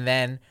swam it, and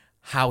then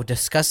how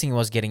disgusting it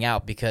was getting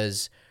out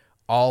because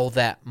all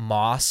that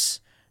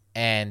moss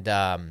and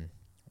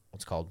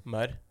what's it called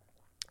mud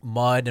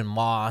and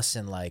moss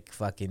and like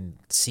fucking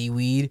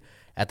seaweed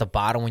at the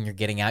bottom when you're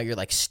getting out. You're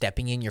like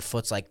stepping in, your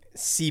foot's like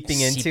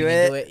seeping into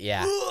it.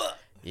 Yeah.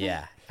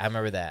 Yeah. I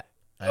remember that.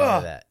 I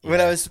remember that.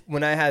 Yeah.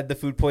 When I had the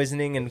food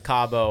poisoning in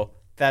Cabo,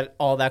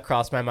 that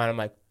crossed my mind. I'm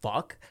like,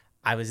 fuck.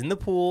 I was in the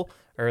pool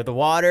or the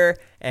water,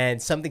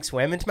 and something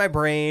swam into my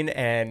brain,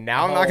 and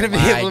now I'm not going to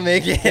be able to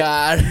make it.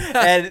 God.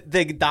 And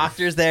the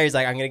doctor's there. He's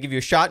like, I'm going to give you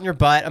a shot in your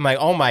butt. I'm like,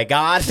 oh my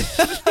God.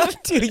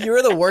 Dude,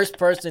 you're the worst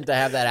person to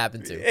have that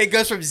happen to. It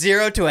goes from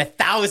 0 to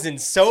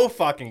 1,000 so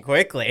fucking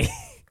quickly.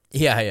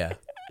 Yeah.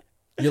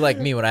 You're like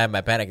me when I have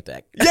my panic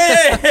attack.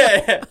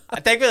 Yeah.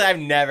 Thankfully, I've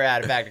never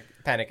had a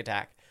panic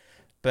attack.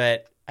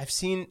 But I've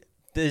seen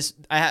this.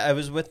 I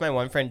was with my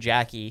one friend,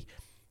 Jackie,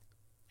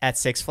 at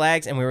Six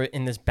Flags, and we were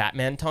in this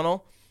Batman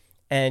tunnel.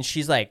 And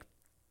she's like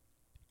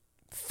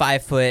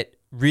 5 foot,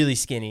 really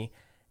skinny.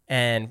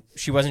 And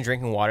she wasn't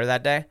drinking water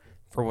that day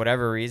for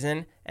whatever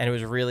reason. And it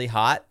was really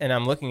hot. And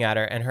I'm looking at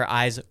her, and her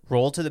eyes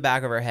roll to the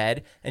back of her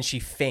head, and she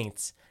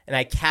faints. And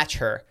I catch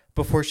her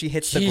before she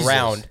hits the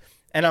ground.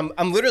 And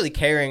I'm literally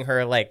carrying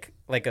her like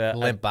a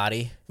limp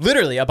body.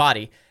 Literally a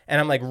body.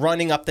 And I'm like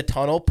running up the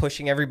tunnel,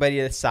 pushing everybody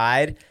to the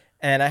side.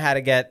 And I had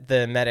to get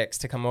the medics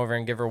to come over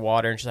and give her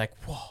water. And she's like,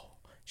 whoa.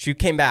 She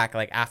came back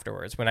like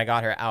afterwards when I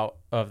got her out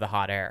of the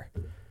hot air.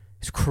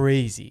 It's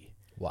crazy.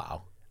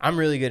 Wow. I'm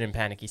really good in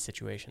panicky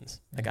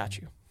situations. I got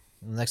you.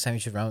 Next time you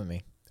should run with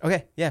me.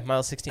 Okay. Yeah.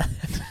 Mile 16.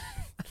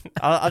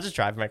 I'll just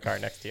drive my car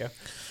next to you.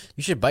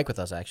 You should bike with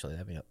us, actually.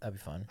 That'd be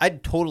fun.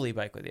 I'd totally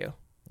bike with you.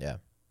 Yeah.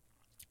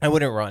 I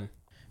wouldn't run.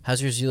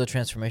 How's your Zila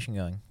transformation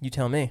going? You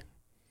tell me.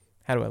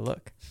 How do I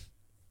look?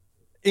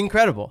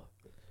 Incredible.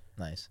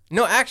 Nice.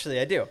 No, actually,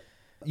 I do.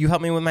 You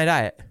helped me with my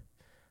diet.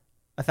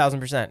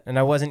 1,000%. And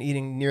I wasn't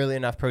eating nearly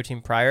enough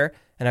protein prior,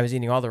 and I was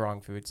eating all the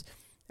wrong foods.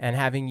 And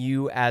having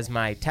you as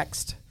my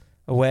text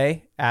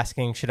away,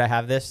 asking, should I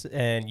have this?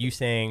 And you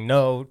saying,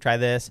 no, try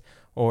this.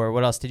 Or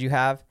what else did you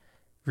have?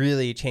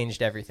 Really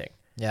changed everything.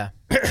 Yeah.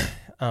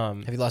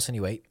 Have you lost any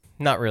weight?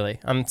 Not really.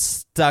 I'm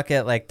stuck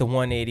at like the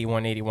 180,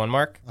 181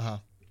 mark. Uh-huh.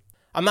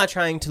 I'm not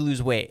trying to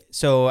lose weight.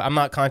 So I'm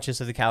not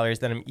conscious of the calories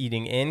that I'm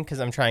eating in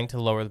because I'm trying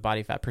to lower the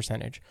body fat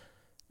percentage.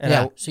 And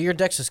yeah. So your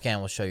DEXA scan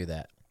will show you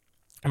that.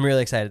 I'm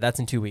really excited. That's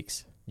in 2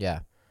 weeks. Yeah.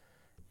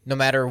 No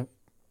matter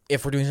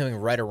if we're doing something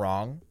right or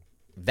wrong,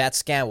 that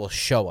scan will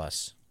show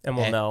us. And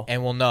we'll know.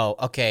 And we'll know,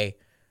 okay,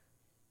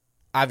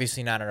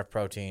 obviously not enough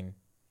protein,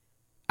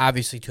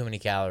 obviously too many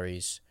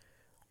calories,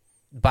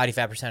 body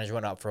fat percentage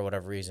went up for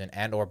whatever reason,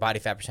 and or body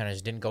fat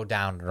percentage didn't go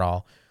down at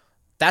all.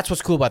 That's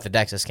what's cool about the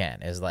DEXA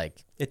scan is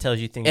like... It tells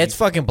you things. It's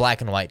fucking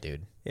black and white,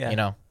 dude. Yeah. You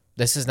know?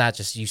 This is not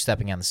just you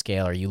stepping on the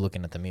scale or you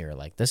looking at the mirror.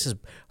 Like, this is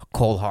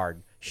cold,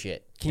 hard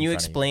shit. Can you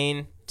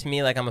explain to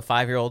me, like I'm a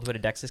 5-year-old, what a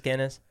DEXA scan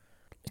is?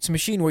 It's a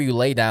machine where you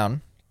lay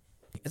down.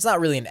 It's not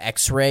really an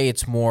X-ray.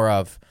 It's more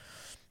of...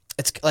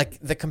 It's like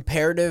the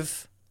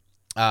comparative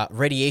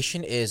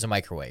radiation is a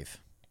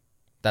microwave.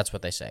 That's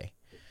what they say.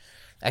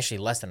 Actually,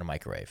 less than a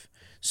microwave.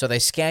 So they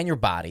scan your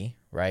body,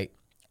 right?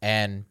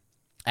 And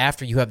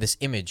after you have this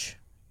image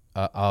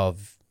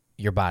of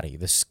your body,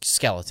 this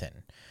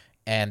skeleton.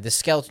 And this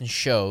skeleton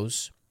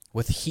shows,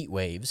 with heat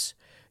waves,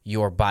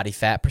 your body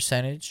fat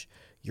percentage,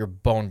 your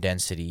bone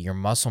density, your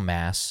muscle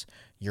mass,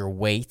 your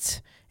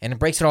weight, and it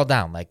breaks it all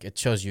down. Like, it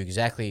shows you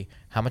exactly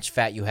how much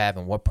fat you have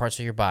and what parts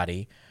of your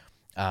body,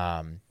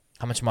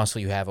 how much muscle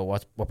you have and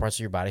what parts of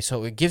your body.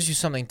 So it gives you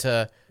something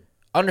to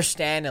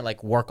understand and,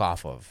 like, work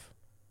off of.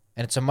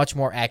 And it's a much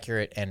more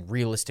accurate and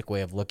realistic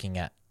way of looking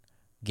at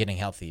getting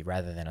healthy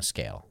rather than a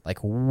scale. Like,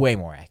 way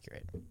more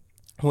accurate.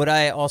 What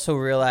I also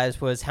realized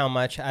was how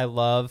much I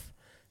love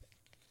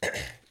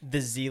the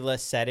Zila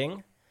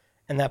setting,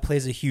 and that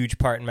plays a huge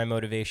part in my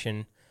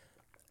motivation.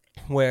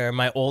 Where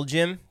my old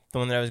gym, the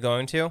one that I was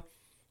going to,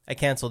 I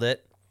canceled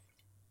it.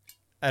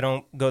 I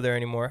don't go there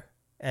anymore.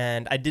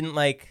 And I didn't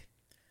like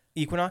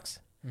Equinox.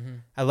 Mm-hmm.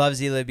 I love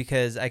Zila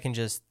because I can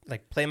just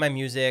like play my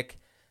music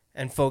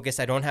and focus.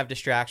 I don't have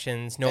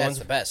distractions. That's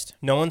the best.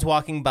 No one's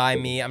walking by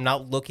me. I'm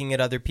not looking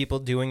at other people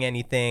doing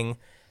anything.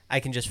 I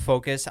can just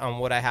focus on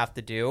what I have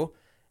to do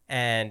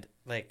and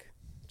like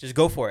just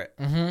go for it.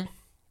 Mm-hmm.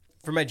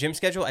 For my gym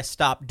schedule, I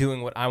stopped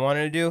doing what I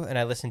wanted to do, and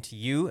I listened to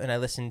you, and I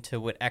listened to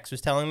what X was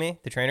telling me,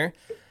 the trainer,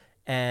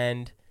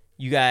 and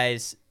you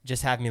guys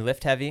just have me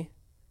lift heavy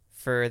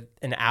for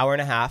an hour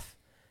and a half,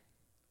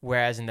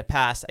 whereas in the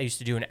past, I used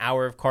to do an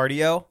hour of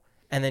cardio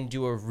and then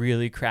do a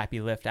really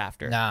crappy lift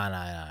after.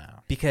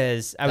 No.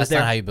 Because I That's was there.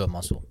 not how you build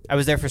muscle. I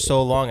was there for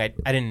so long, I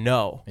didn't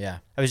know. Yeah.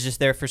 I was just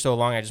there for so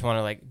long, I just want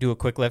to like do a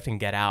quick lift and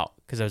get out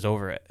because I was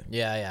over it.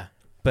 Yeah.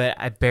 But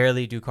I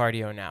barely do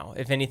cardio now.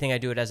 If anything, I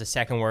do it as a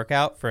second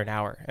workout for an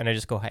hour, and I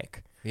just go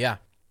hike. Yeah.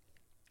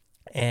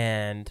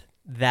 And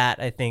that,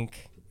 I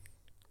think,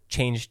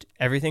 changed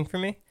everything for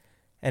me.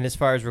 And as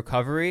far as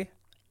recovery,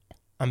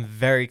 I'm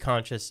very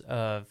conscious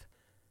of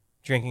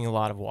drinking a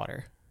lot of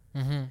water.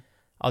 Mm-hmm.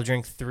 I'll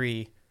drink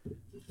 3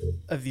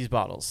 of these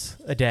bottles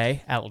a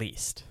day at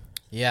least.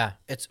 Yeah.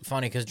 It's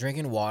funny because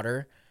drinking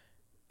water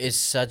is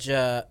such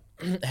a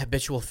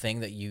habitual thing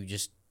that you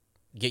just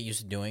get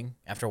used to doing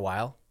after a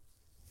while.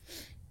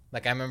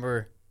 Like, I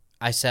remember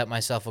I set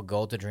myself a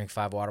goal to drink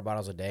 5 water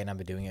bottles a day, and I've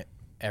been doing it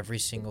every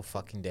single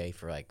fucking day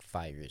for like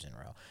 5 years in a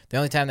row. The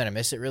only time that I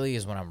miss it really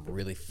is when I'm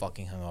really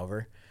fucking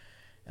hungover,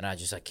 and I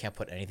just like can't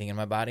put anything in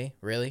my body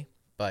really.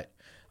 But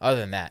other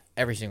than that,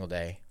 every single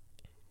day,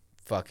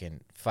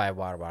 fucking 5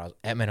 water bottles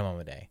at minimum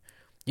a day.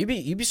 You'd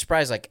be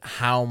surprised like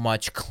how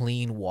much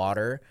clean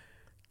water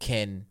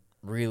can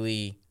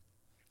really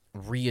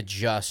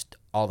readjust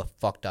all the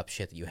fucked up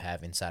shit that you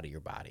have inside of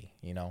your body.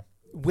 You know,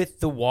 With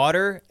the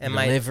water and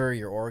your liver,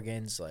 your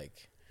organs,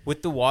 like.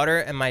 With the water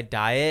and my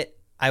diet,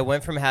 I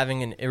went from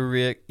having an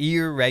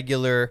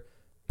irregular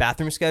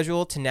bathroom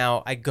schedule to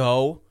now I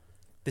go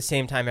the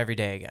same time every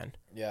day again.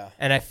 Yeah.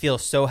 And I feel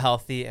so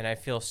healthy and I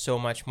feel so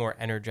much more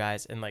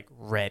energized and like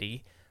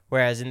ready.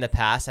 Whereas in the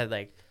past, I'd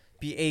like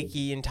be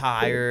achy and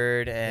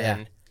tired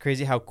and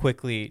crazy how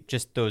quickly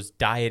just those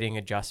dieting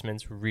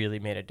adjustments really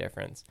made a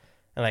difference.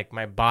 And like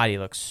my body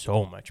looks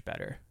so much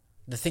better.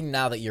 The thing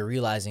now that you're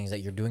realizing is that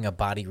you're doing a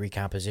body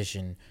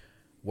recomposition,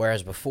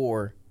 whereas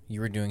before you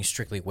were doing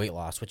strictly weight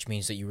loss, which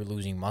means that you were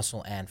losing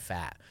muscle and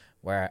fat.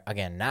 Where,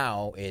 again,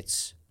 now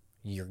it's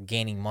you're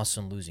gaining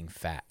muscle and losing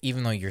fat.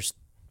 Even though your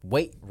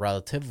weight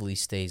relatively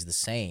stays the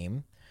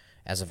same,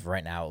 as of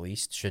right now at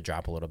least, should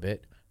drop a little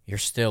bit, you're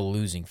still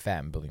losing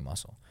fat and building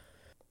muscle.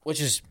 Which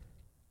is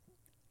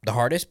the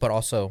hardest, but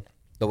also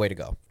the way to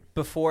go.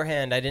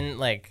 Beforehand, I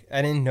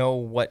didn't know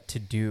what to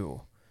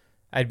do.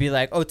 I'd be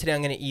like, oh, today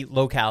I'm going to eat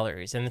low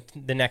calories. And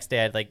the next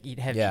day I'd like eat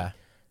heavy. Yeah.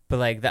 But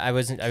like I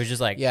was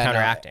just like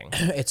counteracting.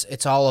 No,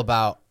 it's all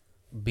about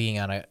being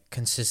on a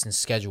consistent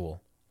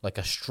schedule, like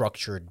a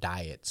structured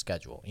diet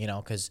schedule, you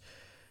know, because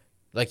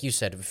like you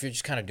said, if you're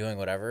just kind of doing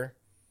whatever,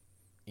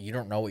 you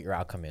don't know what your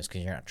outcome is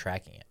because you're not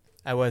tracking it.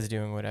 I was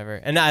doing whatever.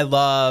 And I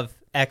love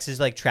X is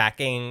like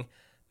tracking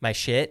my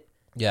shit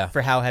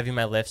for how heavy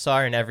my lifts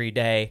are. And every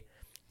day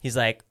he's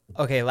like,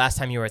 okay, last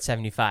time you were at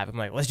 75. I'm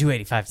like, let's do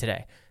 85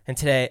 today. And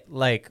today,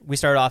 like we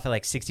started off at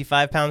like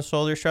 65 pound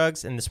shoulder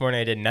shrugs. And this morning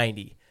I did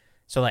 90.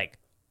 So, like,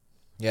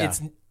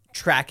 it's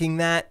tracking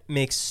that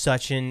makes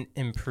such an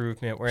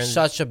improvement.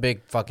 Such a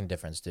big fucking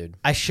difference, dude.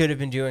 I should have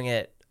been doing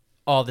it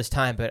all this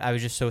time, but I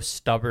was just so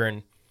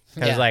stubborn.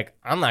 I was like,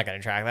 I'm not going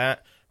to track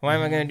that. Why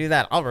am I going to do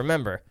that? I'll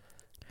remember.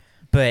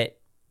 But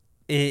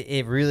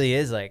it really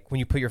is, like, when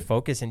you put your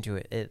focus into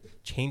it,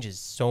 it changes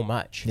so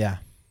much. Yeah.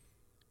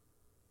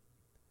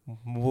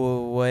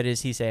 What does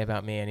he say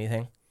about me?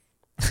 Anything?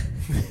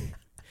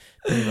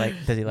 Does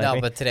he like me?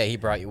 But today he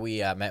brought you. We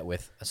met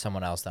with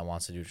someone else that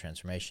wants to do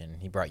transformation.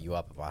 He brought you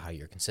up about how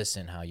you're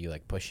consistent, how you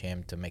like push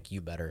him to make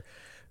you better,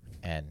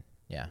 and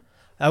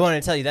I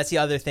wanted to tell you that's the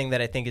other thing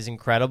that I think is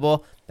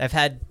incredible. I've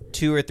had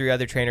 2 or 3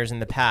 other trainers in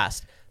the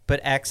past,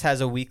 but X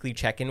has a weekly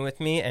check-in with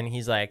me, and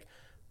he's like,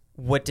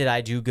 "What did I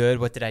do good?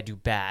 What did I do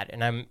bad?"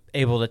 And I'm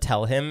able to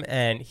tell him,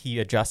 and he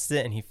adjusts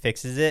it and he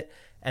fixes it,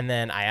 and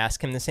then I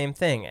ask him the same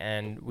thing,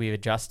 and we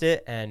adjust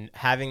it. And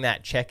having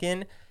that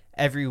check-in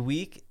every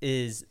week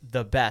is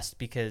the best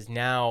because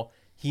now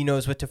he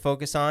knows what to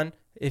focus on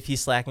if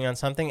he's slacking on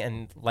something,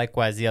 and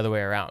likewise the other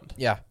way around.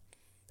 Yeah.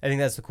 I think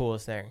that's the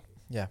coolest thing.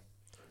 Yeah.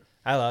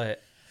 I love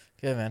it.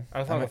 Good, man.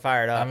 I'm fucking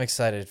fired up. I'm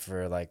excited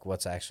for like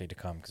what's actually to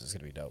come because it's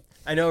going to be dope.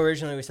 I know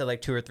originally we said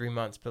like 2 or 3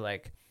 months, but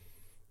like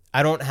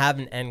I don't have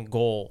an end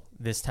goal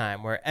this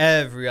time where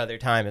every other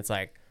time it's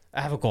like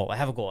I have a goal.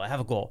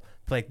 But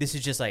like this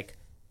is just like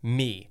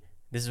me.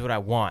 This is what I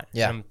want.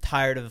 Yeah. I'm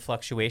tired of the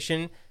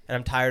fluctuation, and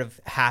I'm tired of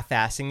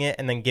half-assing it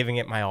and then giving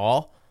it my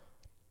all.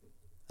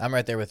 I'm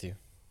right there with you.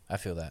 I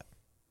feel that.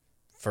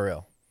 For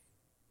real.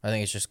 I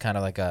think it's just kind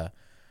of like I'm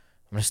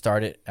going to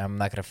start it. I'm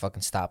not going to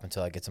fucking stop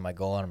until I get to my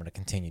goal, and I'm going to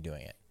continue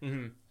doing it.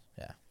 Mm-hmm.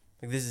 Yeah.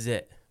 Like this is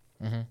it.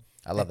 Mm-hmm.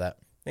 I love that.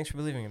 Thanks for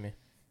believing in me.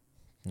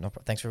 No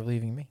problem. Thanks for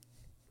believing in me.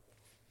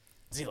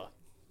 Zila.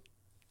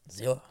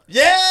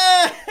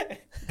 Yeah!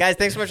 Guys,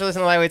 thanks so much for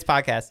listening to Lightweights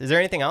Podcast. Is there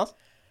anything else?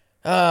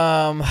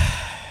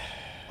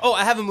 Oh,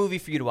 I have a movie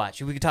for you to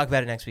watch. We could talk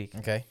about it next week.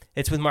 Okay.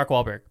 It's with Mark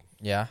Wahlberg.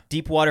 Yeah.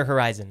 Deepwater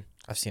Horizon.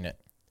 I've seen it.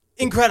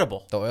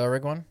 Incredible. The oil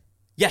rig one?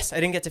 Yes, I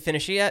didn't get to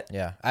finish it yet.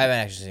 Yeah. I haven't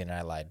actually seen it.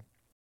 I lied.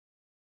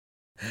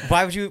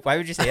 Why would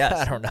you say yes?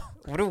 I don't know.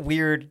 What a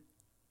weird...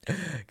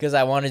 Because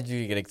I wanted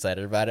you to get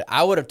excited about it.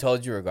 I would have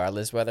told you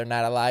regardless whether or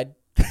not I lied.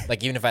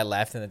 Like, even if I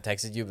left and then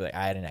texted you, but like,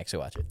 I didn't actually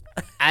watch it.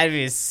 I'd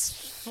be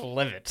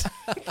livid.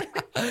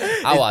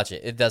 I'll watch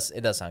it. It does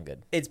sound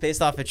good. It's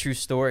based off a true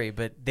story,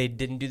 but they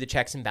didn't do the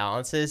checks and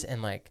balances,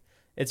 and like,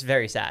 it's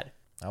very sad.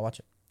 I'll watch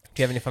it.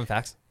 Do you have any fun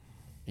facts?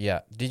 Yeah.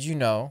 Did you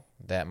know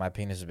that my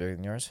penis is bigger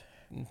than yours?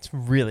 It's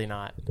really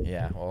not.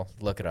 Yeah. Well,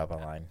 look it up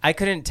online. I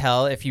couldn't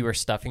tell if you were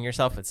stuffing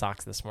yourself with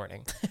socks this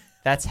morning.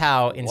 That's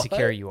how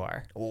insecure you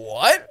are.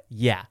 What?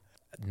 Yeah.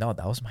 No,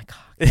 that was my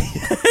cock.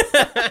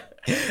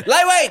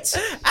 Lightweights!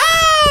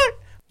 Ah!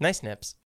 Nice nips.